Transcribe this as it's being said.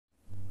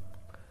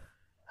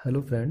Hello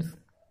friends,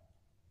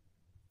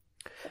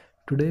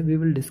 today we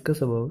will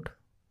discuss about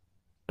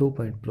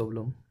 2-point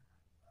problem.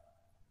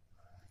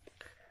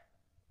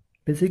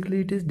 Basically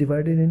it is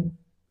divided in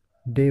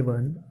day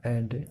 1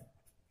 and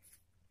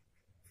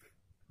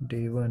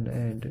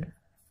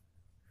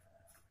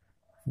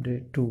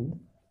day 2.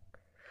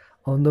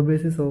 On the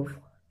basis of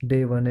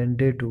day 1 and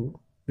day 2,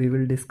 we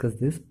will discuss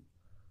this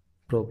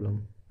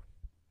problem.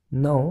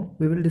 Now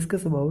we will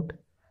discuss about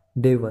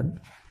day 1.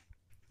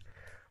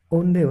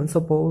 On day 1,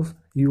 suppose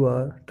you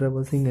are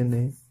traversing in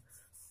a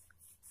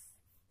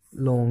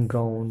long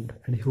ground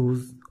and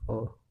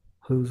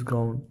huge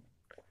ground,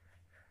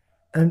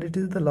 and it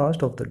is the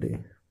last of the day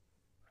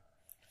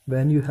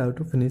when you have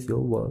to finish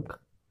your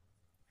work,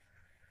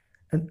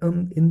 and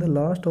in the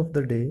last of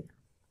the day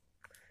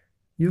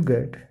you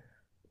get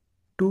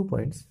 2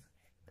 points.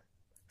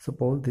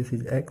 Suppose this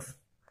is X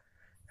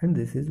and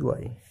this is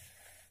Y.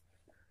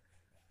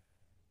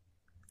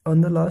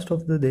 On the last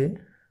of the day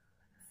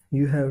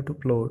you have to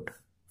plot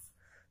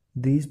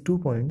these 2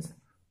 points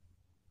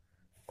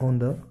on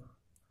the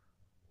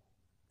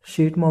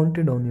sheet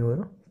mounted on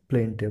your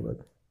plane table.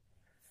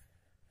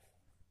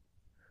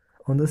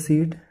 On the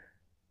sheet,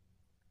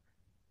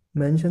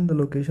 mention the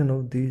location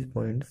of these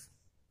points.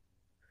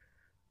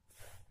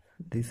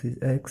 This is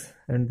X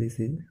and this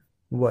is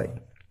Y.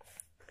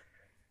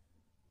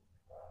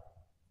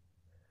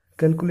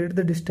 Calculate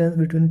the distance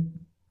between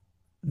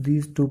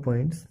these 2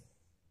 points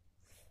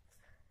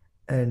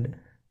and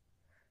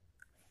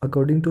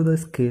according to the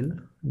scale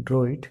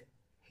draw it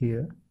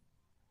here.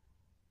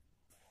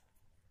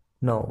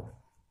 Now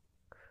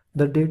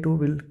the day 2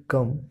 will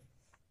come,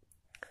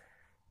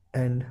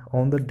 and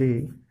on the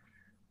day,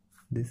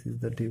 this is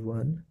the day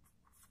 1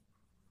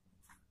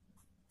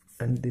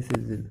 and this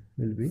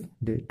will be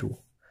day 2.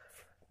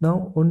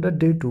 Now on the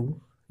day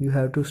 2 you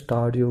have to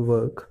start your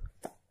work,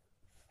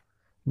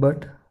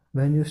 but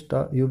when you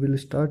will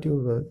start your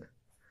work,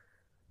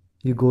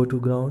 you go to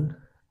ground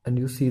and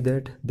you see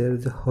that there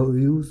is a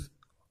huge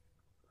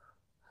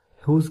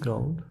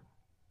ground.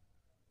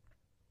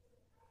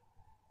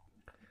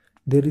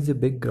 There is a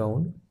big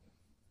ground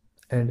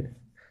and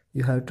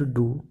you have to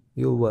do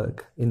your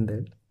work in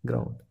that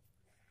ground,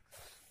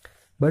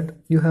 but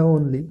you have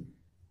only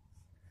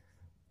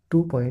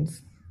 2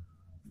 points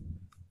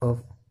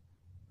of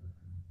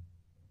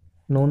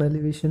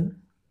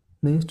non-elevation,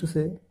 means to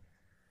say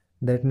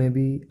that may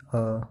be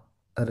a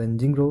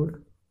ranging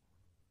road,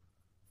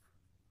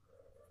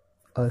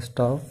 a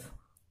staff,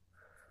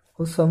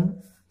 or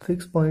some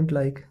fixed point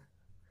like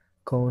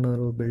corner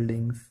or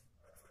buildings,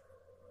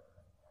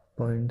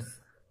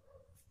 points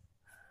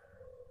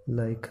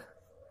like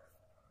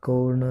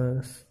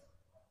corners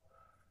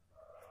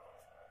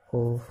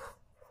of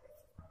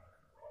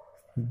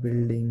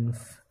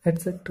buildings,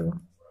 etc.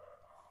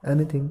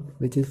 Anything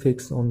which is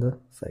fixed on the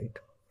site.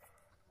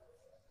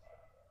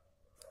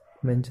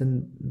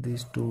 Mention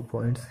these 2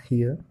 points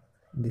here.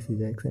 This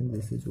is X and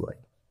this is Y.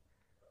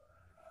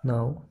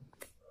 Now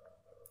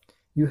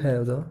you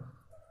have the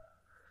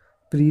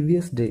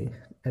previous day,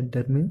 and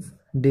that means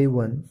day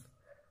 1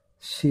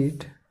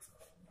 sheet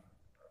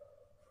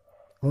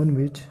on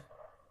which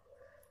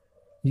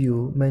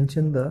you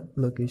mention the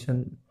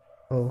location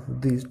of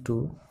these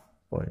 2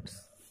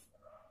 points.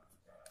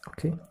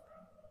 Okay,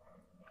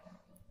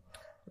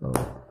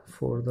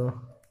 for the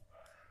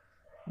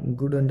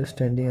good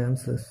understanding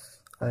answers,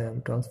 I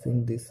am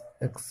transferring this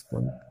X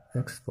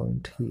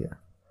point here.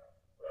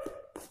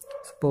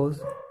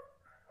 Suppose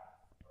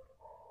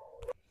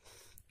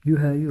you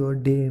have your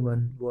day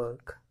 1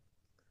 work.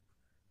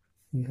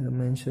 You have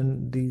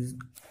mentioned these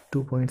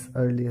 2 points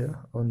earlier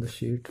on the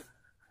sheet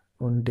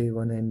on day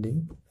 1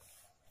 ending.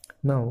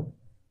 Now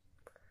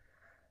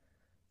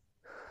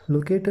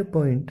locate a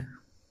point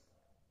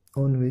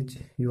on which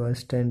you are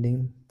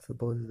standing.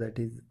 Suppose that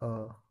is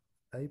a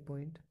I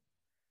point.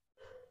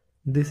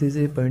 This is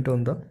a point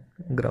on the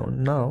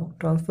ground. Now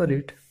transfer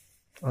it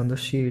on the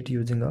sheet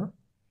using a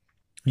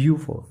U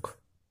fork.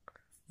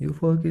 U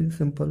fork is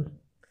simple.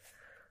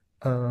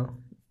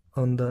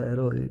 On the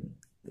arrow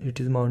it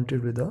is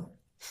mounted with a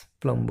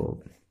plumb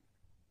bob,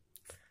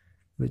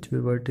 which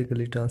will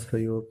vertically transfer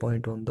your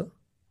point on the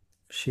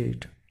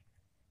sheet.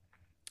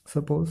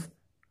 Suppose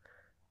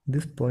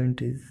this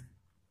point is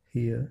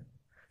here,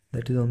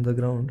 that is on the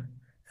ground,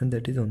 and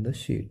that is on the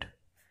sheet.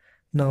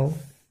 Now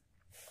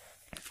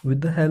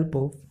with the help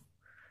of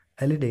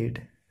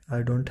LE-Date,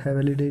 I don't have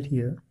LE-Date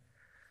here,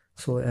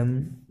 so I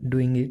am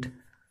doing it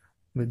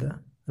with a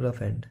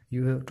rough end.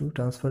 You have to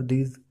transfer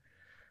these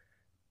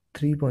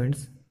 3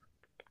 points,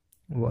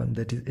 one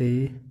that is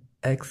A,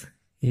 X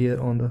here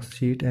on the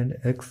sheet and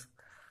X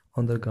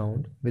on the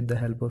ground, with the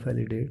help of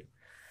LE-Date.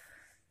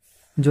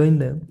 Join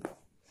them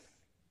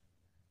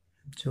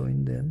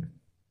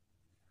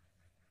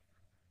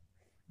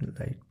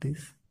like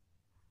this,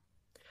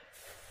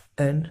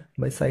 and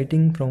by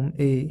sighting from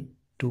A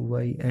to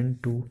Y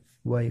and to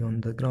Y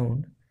on the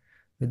ground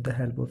with the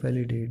help of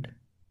LE-Date,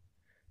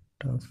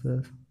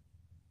 transfer,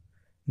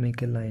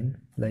 make a line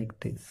like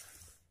this,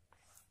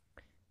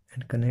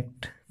 and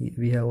connect.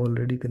 We have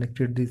already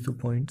connected these 2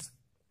 points.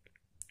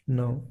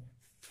 Now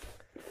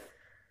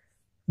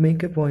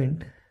make a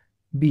point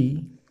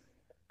B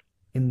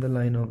in the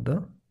line of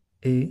the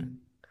A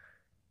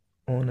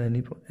on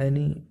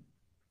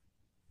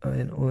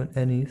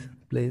any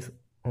place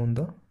on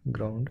the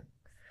ground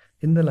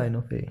in the line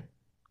of A.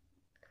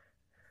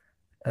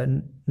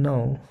 And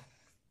now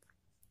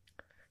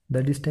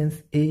the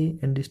distance A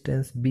and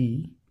distance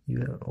B,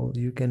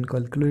 you can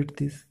calculate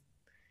this,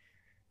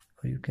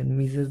 or you can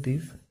measure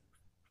this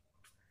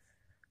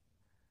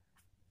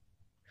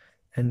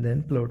and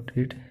then plot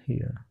it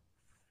here.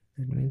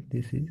 That means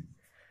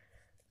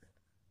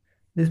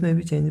this may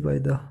be changed by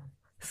the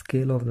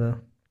scale of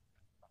the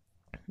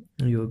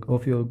your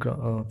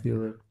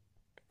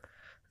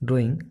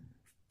drawing.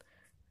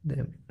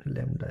 Then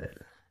lambda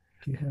L,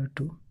 you have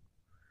to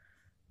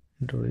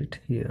draw it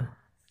here,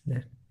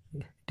 that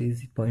it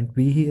is point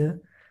B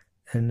here,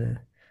 and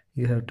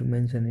you have to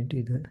mention it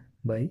either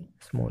by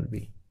small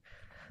b,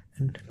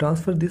 and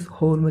transfer this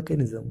whole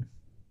mechanism,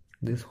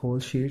 this whole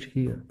sheet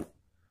here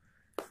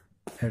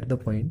at the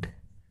point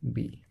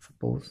B.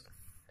 Suppose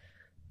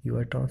you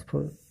are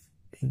transferring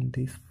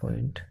this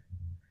point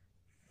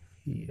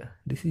here.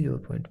 This is your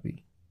point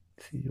B.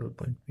 This is your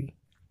point B.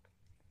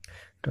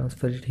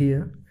 Transfer it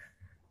here.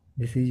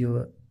 This is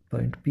your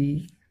point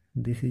P.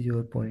 This is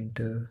your point.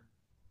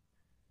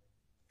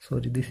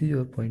 This is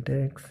your point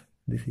X.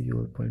 This is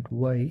your point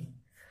Y.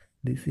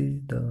 This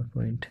is the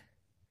point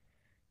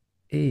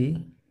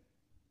A.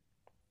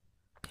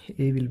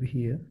 A will be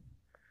here,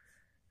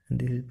 and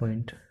this is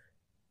point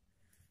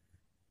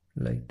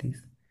like this.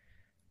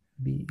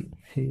 B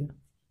here.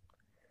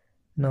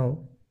 Now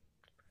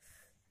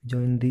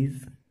join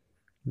these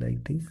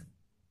like this.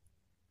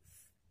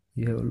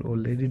 You have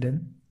already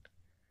done.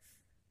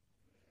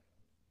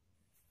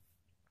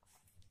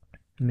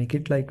 Make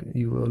it like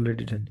you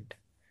already done it.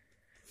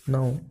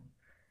 Now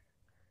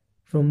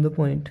from the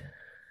point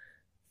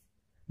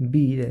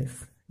B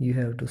dash, you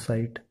have to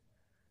sight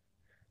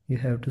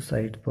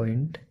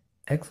point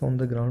X on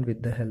the ground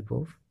with the help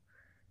of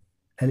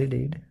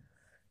elidade.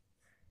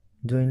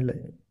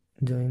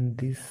 Join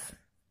this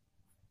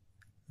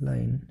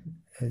line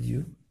as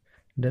you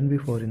done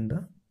before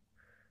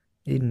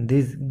in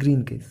this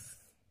green case.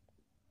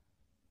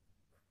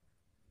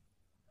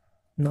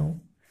 Now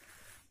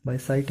by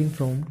sighting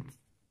from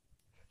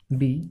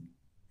B,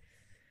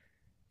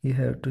 you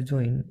have to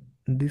join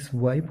this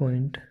Y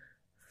point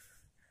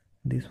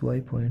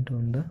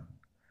on the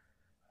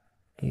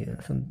here,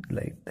 something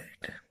like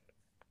that.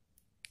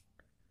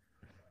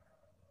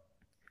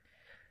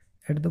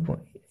 At the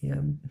point,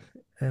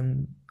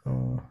 I'm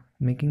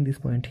making this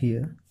point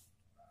here.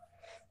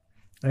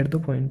 At the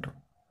point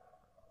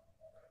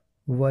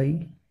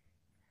Y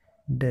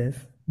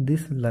dash,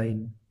 this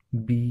line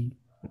BY,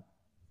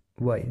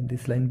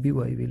 this line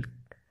BY will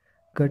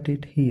cut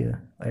it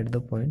here at the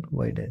point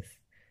Y dash.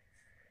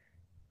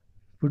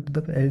 Put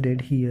the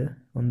elidade here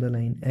on the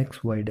line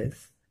XY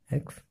dash,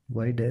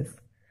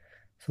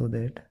 so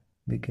that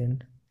we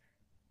can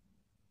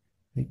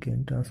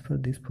transfer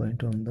this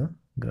point on the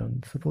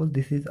ground. Suppose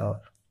this is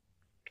R.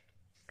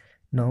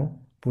 Now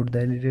put the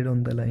elidade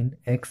on the line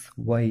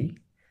XY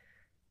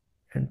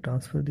and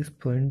transfer this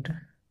point.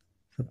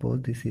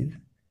 Suppose this is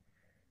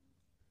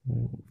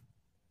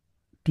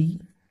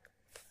T.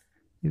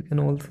 You can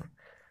also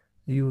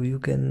you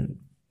can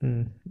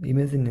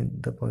imagine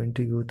the point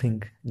you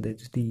think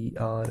that's T,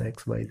 R,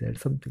 X, Y, Z,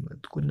 something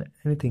like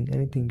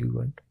anything you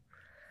want,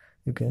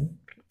 you can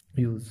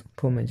use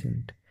for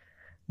measuring it.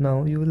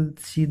 Now you will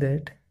see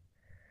that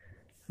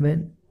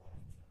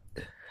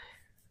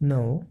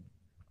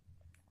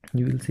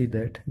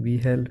we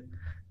had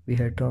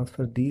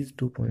transferred these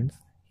 2 points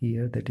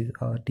here, that is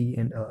R, T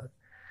and R.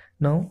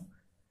 Now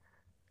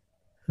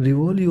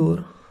revolve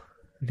your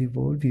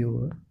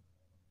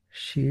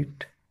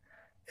sheet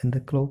in the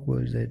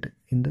clockwise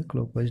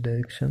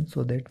direction,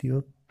 so that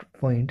your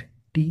point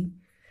T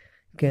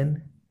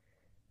can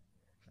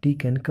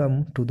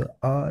come to the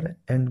R,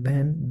 and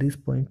when this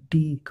point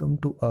T come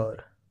to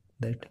R,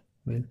 that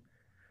will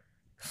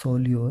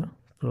solve your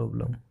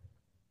problem.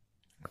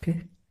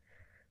 Okay,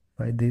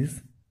 by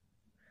this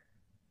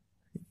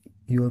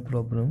your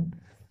problem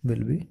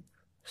will be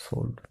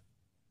solved.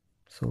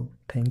 So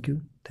thank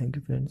you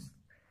friends.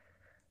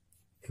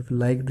 If you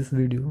like this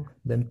video,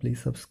 then please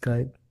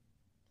subscribe,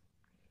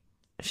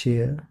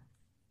 share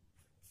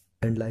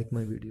and like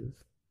my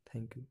videos.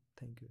 Thank you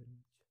very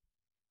much.